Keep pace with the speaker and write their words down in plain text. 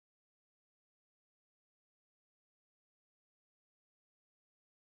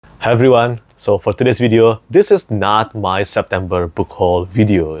Hi everyone, so for today's video, this is not my September book haul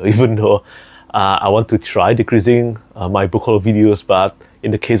video, even though I want to try decreasing my book haul videos, but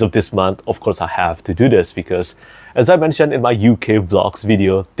in the case of this month, of course I have to do this because as I mentioned in my UK vlogs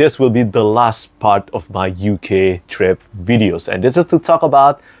video, this will be the last part of my UK trip videos, and this is to talk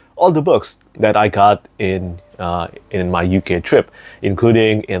about all the books that I got in my UK trip,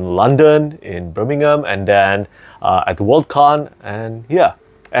 including in London, in Birmingham, and then at Worldcon, and yeah.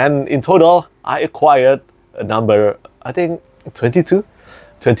 And in total, I acquired a number, I think 22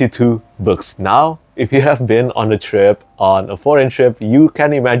 books. Now, if you have been on a trip, on a foreign trip, you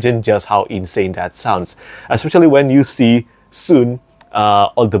can imagine just how insane that sounds. Especially when you see soon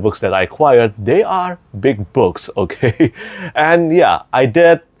all the books that I acquired, they are big books, okay? And yeah, I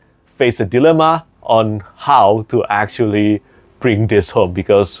did face a dilemma on how to actually bring this home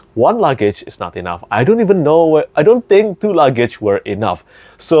because one luggage is not enough. I don't think two luggage were enough.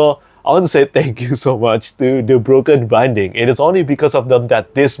 So I want to say thank you so much to the Broken Binding. It is only because of them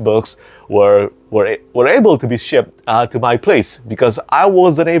that these books were able to be shipped to my place because I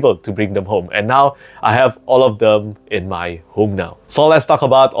wasn't able to bring them home. And now I have all of them in my home now. So let's talk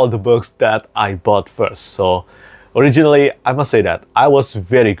about all the books that I bought first. So originally, I must say that I was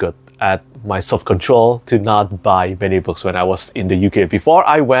very good at my self-control to not buy many books when I was in the UK. Before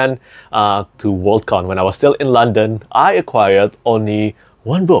I went to Worldcon, when I was still in London, I acquired only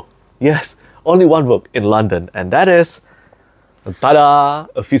one book. Yes, only one book in London, and that is, tada,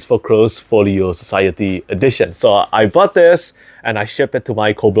 A Feast for Crows Folio Society edition. So I bought this and I shipped it to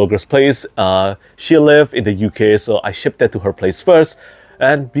my co-blogger's place. She lived in the UK, so I shipped it to her place first.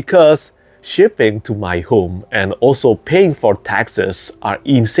 And because shipping to my home and also paying for taxes are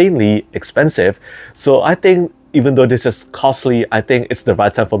insanely expensive, so I think even though this is costly, I think it's the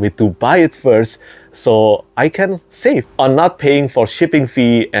right time for me to buy it first so I can save on not paying for shipping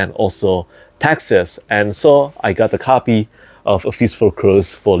fee and also taxes. And so I got a copy of A Feast for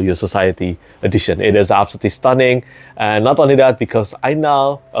Crows Folio Society edition. It is absolutely stunning, and not only that, because I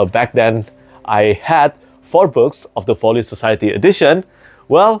now, back then, I had 4 books of the Folio Society edition.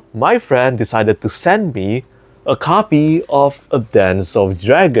 Well, my friend decided to send me a copy of A Dance of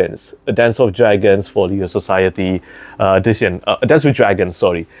Dragons Folio Society edition. A Dance with Dragons,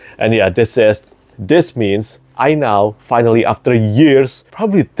 sorry. And yeah, this means I now finally, after years,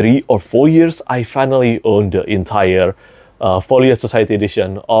 probably 3 or 4 years, I finally own the entire Folio Society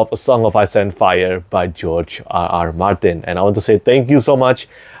edition of A Song of Ice and Fire by George R.R. Martin. And I want to say thank you so much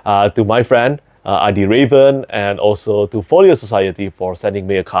to my friend, Adi Raven, and also to Folio Society for sending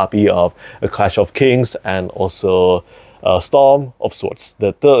me a copy of A Clash of Kings and also Storm of Swords,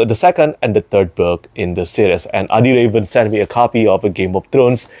 the second and the third book in the series. And Adi Raven sent me a copy of A Game of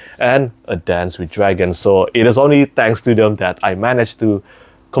Thrones and A Dance with Dragons. So it is only thanks to them that I managed to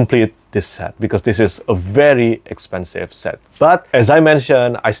complete this set, because this is a very expensive set. But as I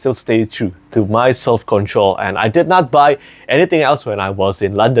mentioned, I still stay true to my self-control, and I did not buy anything else when I was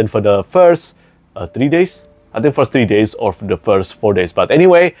in London for the first 3 days. I think first 3 days or for the first 4 days. But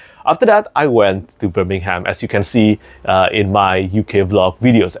anyway, after that, I went to Birmingham, as you can see in my UK vlog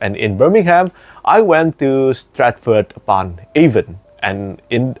videos. And in Birmingham, I went to Stratford-upon-Avon. And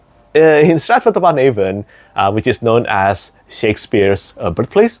in Stratford-upon-Avon, which is known as Shakespeare's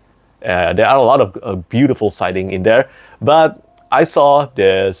birthplace, there are a lot of beautiful sightings in there. But I saw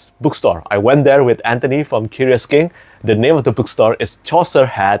this bookstore. I went there with Anthony from Curious King. The name of the bookstore is Chaucer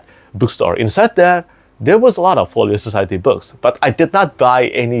Hat Bookstore. Inside there was a lot of Folio Society books, but I did not buy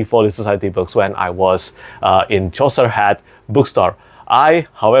any Folio Society books when I was in Chaucer Hat Bookstore. I,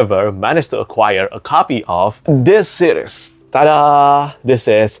 however, managed to acquire a copy of this series. Ta-da! This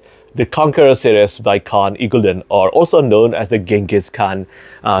is the Conqueror series by Khan Eagledon, or also known as the Genghis Khan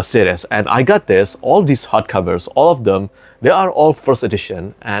series. And I got all these hardcovers, all of them, they are all first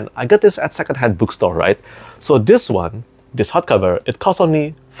edition, and I got this at secondhand bookstore, right? So this hardcover, it costs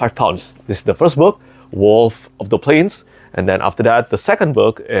only £5. This is the first book, Wolf of the Plains, and then after that, the second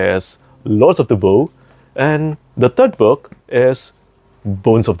book is Lords of the Bow, and the third book is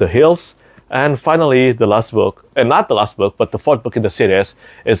Bones of the Hills, and finally, the last book, and not the last book, but the fourth book in the series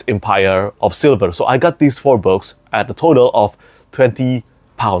is Empire of Silver. So I got these 4 books at a total of £20,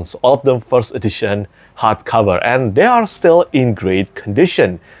 all of them first edition hardcover, and they are still in great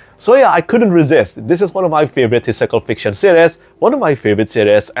condition. So yeah, I couldn't resist. This is one of my favorite historical fiction series, one of my favorite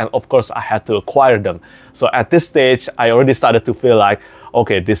series, and of course I had to acquire them. So at this stage, I already started to feel like,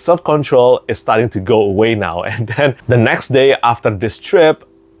 okay, this self-control is starting to go away now. And then the next day after this trip,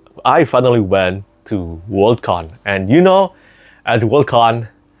 I finally went to Worldcon. And you know, at Worldcon,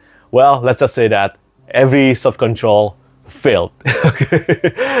 well, let's just say that every self-control failed.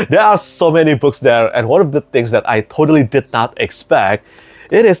 There are so many books there, and one of the things that I totally did not expect,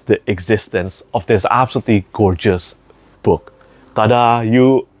 it is the existence of this absolutely gorgeous book.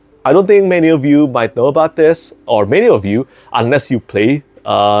 Tada! I don't think many of you might know about this, or many of you, unless you play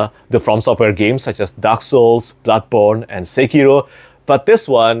the From Software games such as Dark Souls, Bloodborne, and Sekiro. But this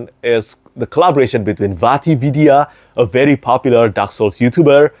one is the collaboration between Vati Vidya, a very popular Dark Souls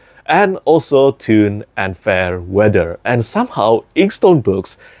YouTuber, and also Toon and Fair Weather. And somehow Inkstone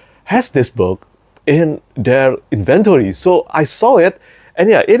Books has this book in their inventory. So I saw it, and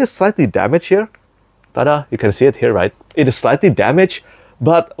yeah, it is slightly damaged here. Tada, you can see it here, right? It is slightly damaged,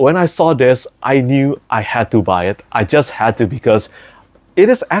 but when I saw this, I knew I had to buy it. I just had to, because it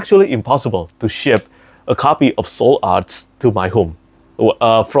is actually impossible to ship a copy of Soul Arts to my home.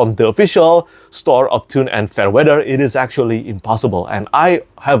 From the official store of Toon and Fair Weather, it is actually impossible. And I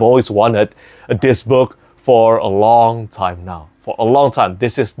have always wanted this book for a long time now. For a long time.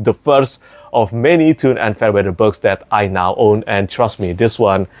 This is the first of many Toon and Fair Weather books that I now own. And trust me, this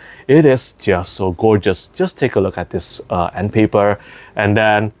one, it is just so gorgeous. Just take a look at this end paper. And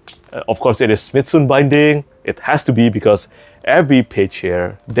then, of course, it is Smithson binding. It has to be, because every page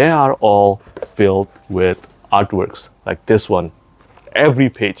here, they are all filled with artworks like this one. Every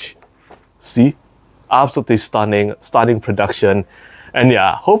page. See? Absolutely stunning production. And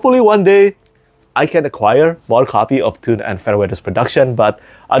yeah, hopefully one day I can acquire more copy of Toon and Fair Weather's production, but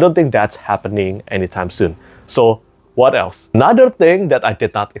I don't think that's happening anytime soon. So what else? Another thing that I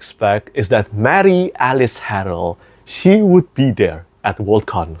did not expect is that Mary Alice Harrell, she would be there at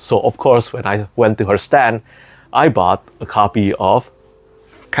Worldcon. So of course, when I went to her stand, I bought a copy of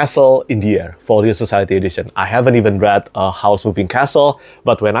Castle in the Air, Folio Society Edition. I haven't even read House Moving Castle,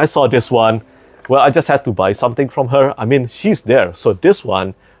 but when I saw this one, well, I just had to buy something from her. I mean, she's there. So this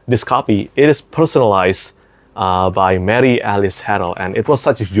one, this copy, it is personalized by Mary Alice Harrell, and it was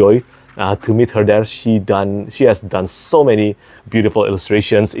such a joy to meet her there. She has done so many beautiful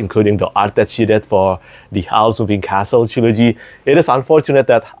illustrations, including the art that she did for the Owl's Moving Castle trilogy. It is unfortunate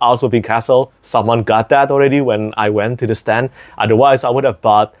that Owl's Moving Castle, someone got that already when I went to the stand. Otherwise, I would have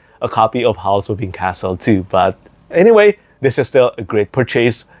bought a copy of Owl's Moving Castle too. But anyway, this is still a great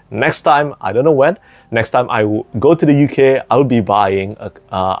purchase. Next time, I don't know when, next time I go to the UK, I'll be buying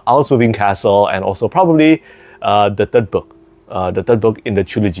Owl's Moving Castle, and also probably the third book in the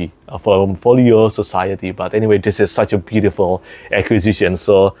trilogy from Folio Society. But anyway, this is such a beautiful acquisition.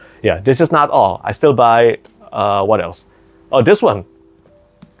 So yeah, this is not all. I still buy, what else? Oh, this one.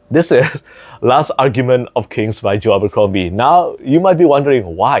 This is Last Argument of Kings by Joe Abercrombie. Now, you might be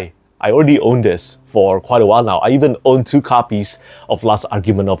wondering why. I already own this for quite a while now. I even own 2 copies of Last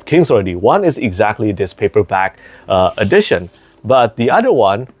Argument of Kings already. One is exactly this paperback edition, but the other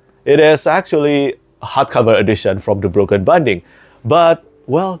one, it is actually hardcover edition from the Broken Binding. But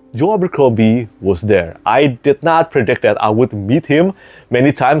well, Joe Abercrombie was there. I did not predict that I would meet him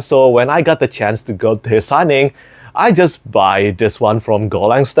many times, so when I got the chance to go to his signing, I just buy this one from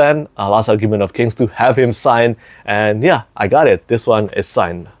Golangstan, Last Argument of Kings, to have him sign. And yeah, I got it. This one is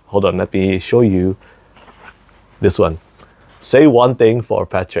signed. Hold on, let me show you this one. Say one thing for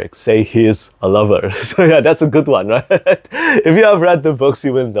Petrik. Say he's a lover. So yeah, that's a good one, right? If you have read the books,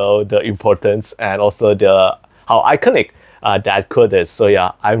 you will know the importance and also how iconic that quote is. So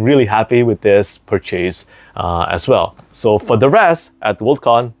yeah, I'm really happy with this purchase as well. So for the rest, at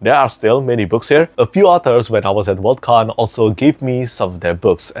Worldcon, there are still many books here. A few authors, when I was at Worldcon, also gave me some of their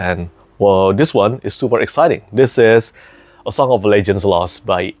books. And well, this one is super exciting. This is A Song of Legends Lost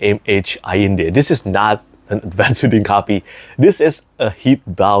by M.H. Ayinde. This is not an advanced reading copy. This is a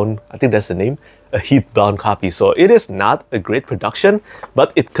heat-bound, I think that's the name, a heat-bound copy. So it is not a great production,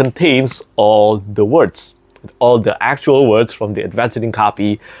 but it contains all the words, all the actual words from the advanced reading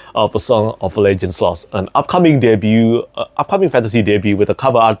copy of A Song of Legends Lost, an upcoming debut, upcoming fantasy debut with a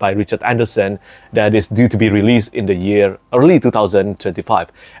cover art by Richard Anderson that is due to be released in the year early 2025.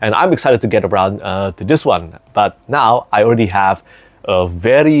 And I'm excited to get around to this one. But now I already have a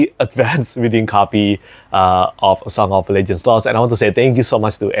very advanced reading copy of A Song of Legends Lost, and I want to say thank you so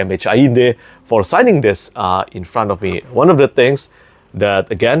much to M.H. Ayinde for signing this in front of me. One of the things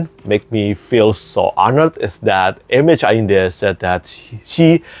that again make me feel so honored is that M.H. Ayinde said that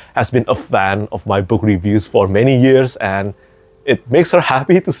she has been a fan of my book reviews for many years, and it makes her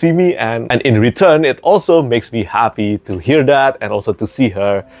happy to see me, and in return it also makes me happy to hear that and also to see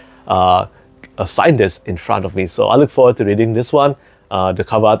her sign this in front of me. So I look forward to reading this one. The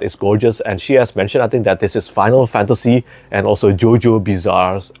cover art is gorgeous, and she has mentioned, I think, that this is Final Fantasy and also JoJo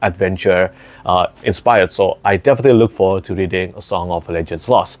Bizarre's Adventure inspired. So I definitely look forward to reading A Song of Legends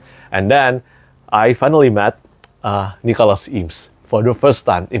Lost. And then I finally met Nicholas Eames for the first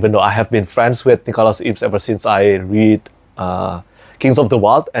time, even though I have been friends with Nicholas Eames ever since I read Kings of the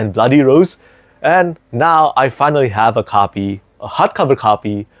Wild and Bloody Rose. And now I finally have a copy, a hardcover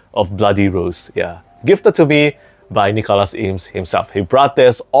copy of Bloody Rose. Yeah, gifted to me by Nicholas Eames himself. He brought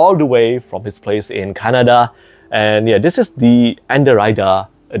this all the way from his place in Canada. And yeah, this is the Underwriter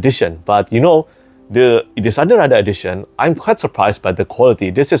edition. But you know, this Underwriter edition, I'm quite surprised by the quality.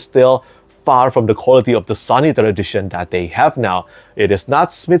 This is still far from the quality of the Sonneter edition that they have now. It is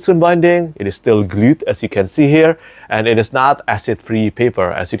not Smithson binding, it is still glued as you can see here, and it is not acid-free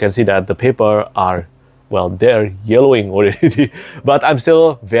paper. As you can see that the paper are, well, they're yellowing already. But I'm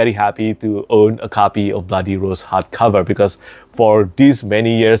still very happy to own a copy of Bloody Rose hardcover, because for these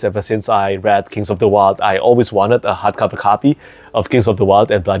many years, ever since I read Kings of the Wild, I always wanted a hardcover copy of Kings of the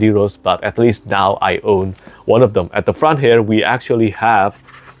Wild and Bloody Rose, but at least now I own one of them. At the front here, we actually have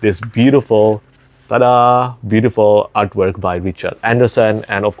this beautiful, ta-da, beautiful artwork by Richard Anderson.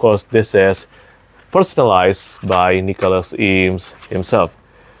 And of course, this is personalized by Nicholas Eames himself.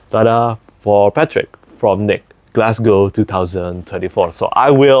 Ta-da, for Petrik from Nick, Glasgow 2024. So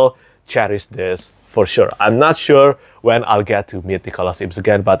I will cherish this for sure. I'm not sure when I'll get to meet Nicholas Eames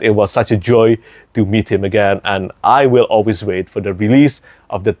again, but it was such a joy to meet him again. And I will always wait for the release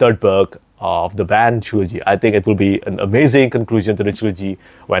of the third book of the Band trilogy. I think it will be an amazing conclusion to the trilogy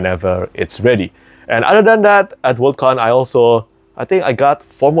whenever it's ready. And other than that, at Worldcon, I think I got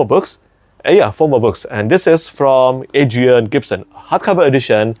 4 more books. Yeah, 4 more books. And this is from Adrian Gibson, hardcover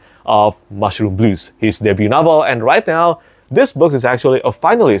edition of Mushroom Blues, his debut novel. And right now, this book is actually a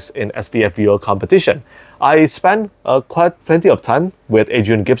finalist in SPFBO competition. I spent quite plenty of time with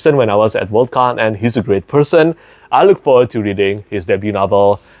Adrian Gibson when I was at Worldcon, and he's a great person. I look forward to reading his debut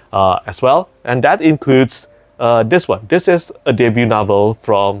novel as well. And that includes this one. This is a debut novel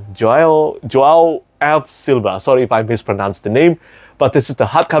from Joao F. Silva. Sorry if I mispronounced the name, but this is the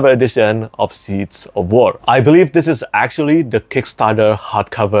hardcover edition of Seeds of War. I believe this is actually the Kickstarter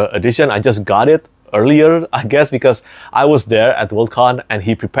hardcover edition. I just got it earlier, I guess, because I was there at Worldcon and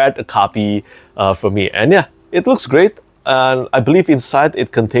he prepared a copy for me. And yeah, it looks great. And I believe inside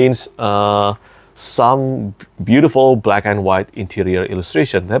it contains some beautiful black and white interior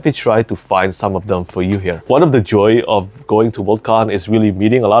illustration. Let me try to find some of them for you here. One of the joy of going to Worldcon is really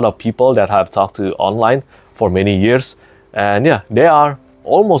meeting a lot of people that I've talked to online for many years. And yeah, they are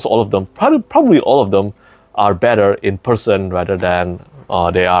almost all of them, probably all of them are better in person rather than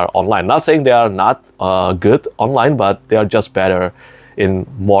they are online. Not saying they are not good online, but they are just better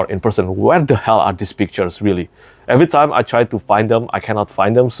more in person. Where the hell are these pictures really? Every time I try to find them, I cannot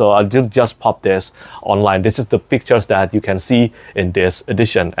find them. So I'll just pop this online. This is the pictures that you can see in this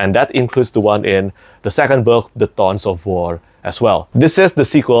edition. And that includes the one in the second book, The Thorns of War, as well. This is the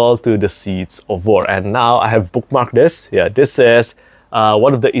sequel to The Seeds of War. And now I have bookmarked this. Yeah, this is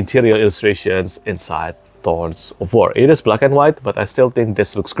one of the interior illustrations inside Thorns of War. It is black and white, but I still think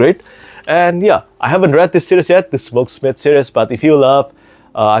this looks great. And yeah, I haven't read this series yet, the Smokesmith series, but if you love,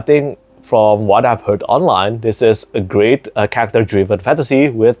 I think from what I've heard online, this is a great character-driven fantasy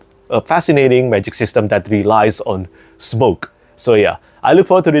with a fascinating magic system that relies on smoke. So yeah, I look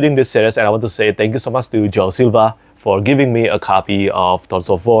forward to reading this series, and I want to say thank you so much to Joe Silva for giving me a copy of Thorns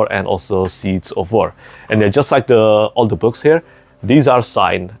of War and also Seeds of War. And then just like all the books here, these are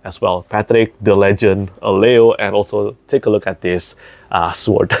signed as well. Petrik, the legend, Leo, and also take a look at this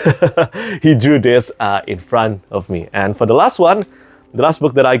sword. He drew this in front of me. And for the last one, the last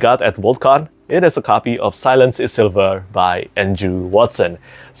book that I got at Worldcon, it is a copy of Silence is Silver by Andrew Watson.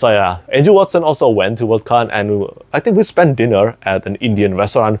 So yeah, Andrew Watson also went to Worldcon, and I think we spent dinner at an Indian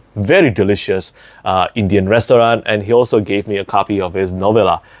restaurant, very delicious Indian restaurant, and he also gave me a copy of his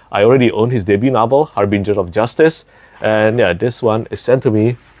novella. I already own his debut novel, Harbinger of Justice, and yeah, this one is sent to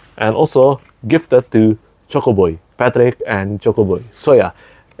me and also gifted to Chocoboy, Petrik and Chocoboy. So yeah,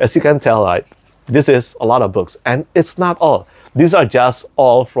 as you can tell, right, this is a lot of books, and it's not all. These are just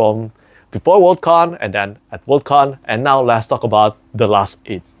all from before Worldcon and then at Worldcon, and now let's talk about the last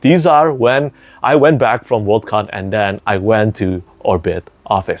 8. These are when I went back from Worldcon and then I went to Orbit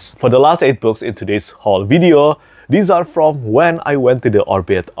office. For the last 8 books in today's haul video, these are from when I went to the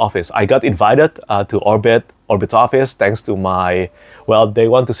Orbit office. I got invited to Orbit's office thanks to my, well, they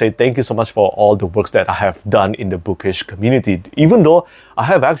want to say thank you so much for all the works that I have done in the bookish community, even though I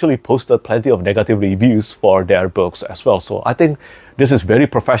have actually posted plenty of negative reviews for their books as well. So I think this is very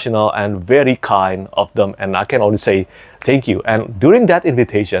professional and very kind of them, and I can only say thank you. And during that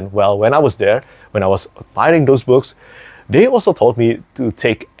invitation, well, when I was there, when I was admiring those books, they also told me to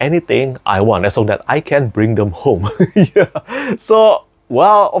take anything I want as long that I can bring them home. Yeah. So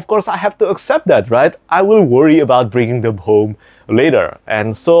well, of course, I have to accept that, right? I will worry about bringing them home later.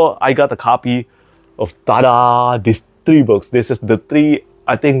 And so I got a copy of, tada, these 3 books. This is the 3,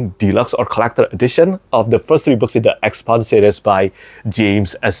 I think, deluxe or collector edition of the first 3 books in the Expand series by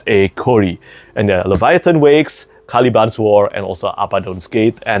James S.A. Corey. And Leviathan Wakes, Caliban's War, and also Abaddon's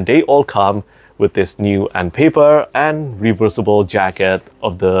Gate. And they all come with this new end paper and reversible jacket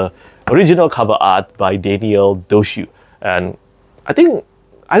of the original cover art by Daniel Doshu. And I think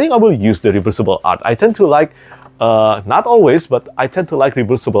I will use the reversible art. I tend to like, not always, but I tend to like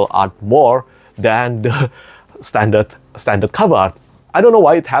reversible art more than the standard cover art. I don't know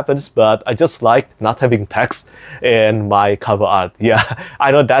why it happens, but I just like not having text in my cover art. Yeah,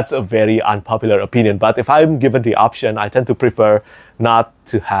 I know that's a very unpopular opinion, but if I'm given the option, I tend to prefer not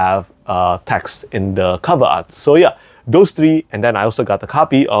to have text in the cover art. So yeah, those 3, and then I also got a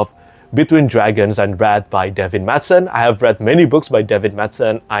copy of Between Dragons and Red by David Madsen. I have read many books by David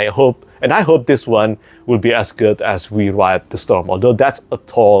Madsen. I hope this one will be as good as We Ride the Storm, although that's a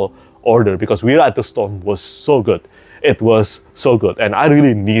tall order because We Ride the Storm was so good. It was so good, and I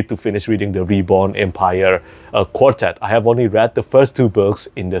really need to finish reading the Reborn Empire quartet. I have only read the first 2 books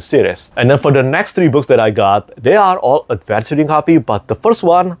in the series. And then for the next 3 books that I got, they are all advanced reading copy, but the first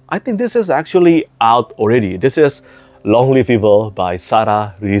one, I think this is actually out already. This is Long Live Evil by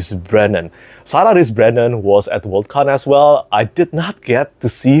Sarah Rees Brennan. Sarah Rees Brennan was at Worldcon as well. I did not get to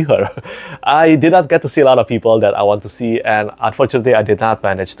see her. I did not get to see a lot of people that I want to see, and unfortunately I did not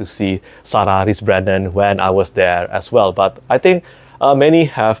manage to see Sarah Rees Brennan when I was there as well. But I think many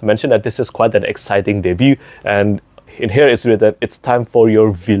have mentioned that this is quite an exciting debut, and in here it's written, it's time for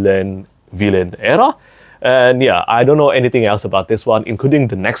your villain era. And yeah, I don't know anything else about this one, including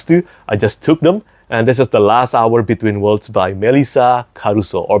the next 2. I just took them. And this is The Last Hour Between Worlds by Melissa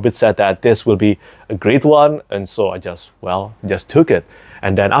Caruso. Orbit said that this will be a great one, and so I just took it.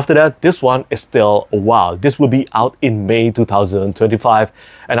 And then after that, this one is still a while. This will be out in May 2025,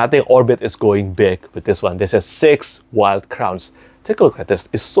 and I think Orbit is going big with this one. This is 6 Wild Crowns. Take a look at this.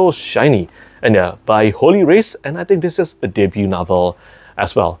 It's so shiny. And yeah, by Holy Race, and I think this is a debut novel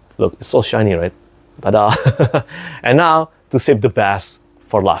as well. Look, it's so shiny, right? Ta-da! And now, to save the best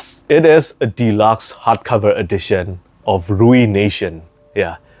for last. It is a deluxe hardcover edition of Ruination.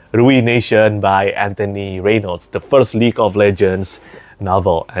 Yeah, Ruination by Anthony Reynolds, the first League of Legends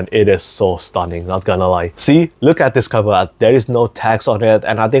novel, and it is so stunning, not gonna lie. See, look at this cover art. There is no text on it,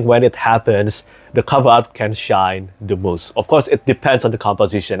 and I think when it happens, the cover art can shine the most. Of course, it depends on the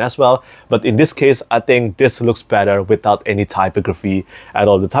composition as well, but in this case, I think this looks better without any typography at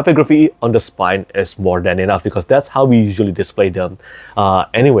all. The typography on the spine is more than enough because that's how we usually display them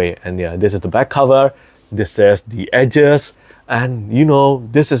anyway. And yeah, this is the back cover. This is the edges, and you know,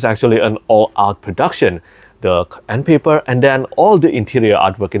 this is actually an all-out production. The end paper and then all the interior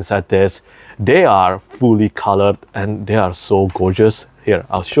artwork inside this, they are fully colored and they are so gorgeous. Here,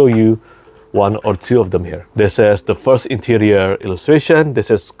 I'll show you 1 or 2 of them here. This is the first interior illustration. This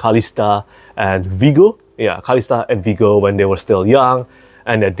is Callista and Vigo. Yeah, Callista and Vigo when they were still young.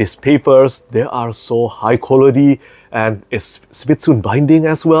 And then these papers, they are so high quality, and it's Spitsoon binding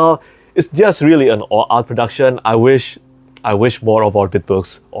as well. It's just really an all-out production. I wish more of Orbit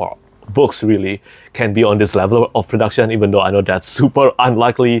books, or books really, can be on this level of production, even though I know that's super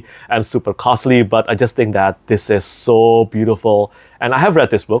unlikely and super costly, but I just think that this is so beautiful. And I have read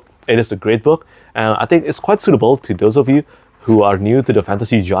this book. It is a great book, and I think it's quite suitable to those of you who are new to the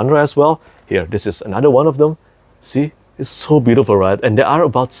fantasy genre as well. Here, this is another one of them. See, it's so beautiful, right? And there are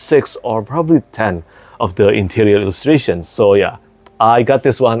about 6 or probably 10 of the interior illustrations. So yeah, I got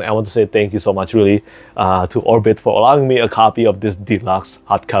this one. I want to say thank you so much really to Orbit for allowing me a copy of this deluxe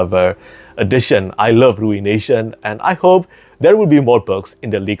hardcover edition. I love Ruination, and I hope there will be more books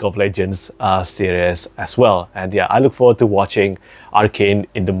in the League of Legends series as well. And yeah, I look forward to watching Arcane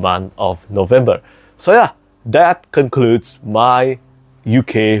in the month of November. So yeah, that concludes my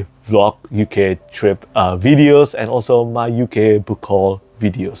UK vlog, UK trip videos, and also my UK book haul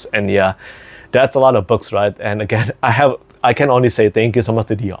videos. And yeah, that's a lot of books, right? And again, I can only say thank you so much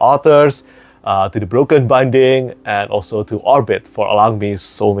to the authors, to the Broken Binding, and also to Orbit for allowing me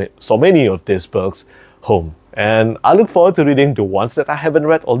so many of these books home. And I look forward to reading the ones that I haven't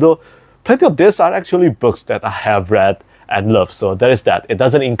read, although plenty of these are actually books that I have read and love. So there is that. It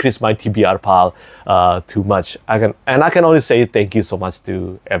doesn't increase my TBR pile too much. I can only say thank you so much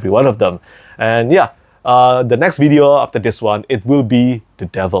to every one of them. And yeah, the next video after this one, it will be The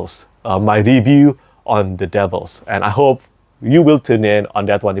Devils, my review on The Devils. And I hope you will tune in on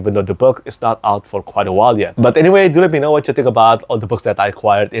that one, even though the book is not out for quite a while yet. But anyway, do let me know what you think about all the books that I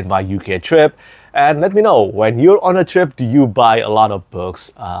acquired in my UK trip. And let me know, when you're on a trip, do you buy a lot of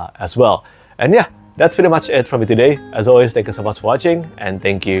books as well? And yeah, that's pretty much it from me today. As always, thank you so much for watching, and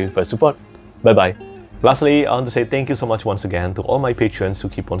thank you for your support. Bye bye. Lastly, I want to say thank you so much once again to all my patrons who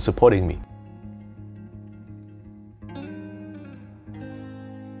keep on supporting me.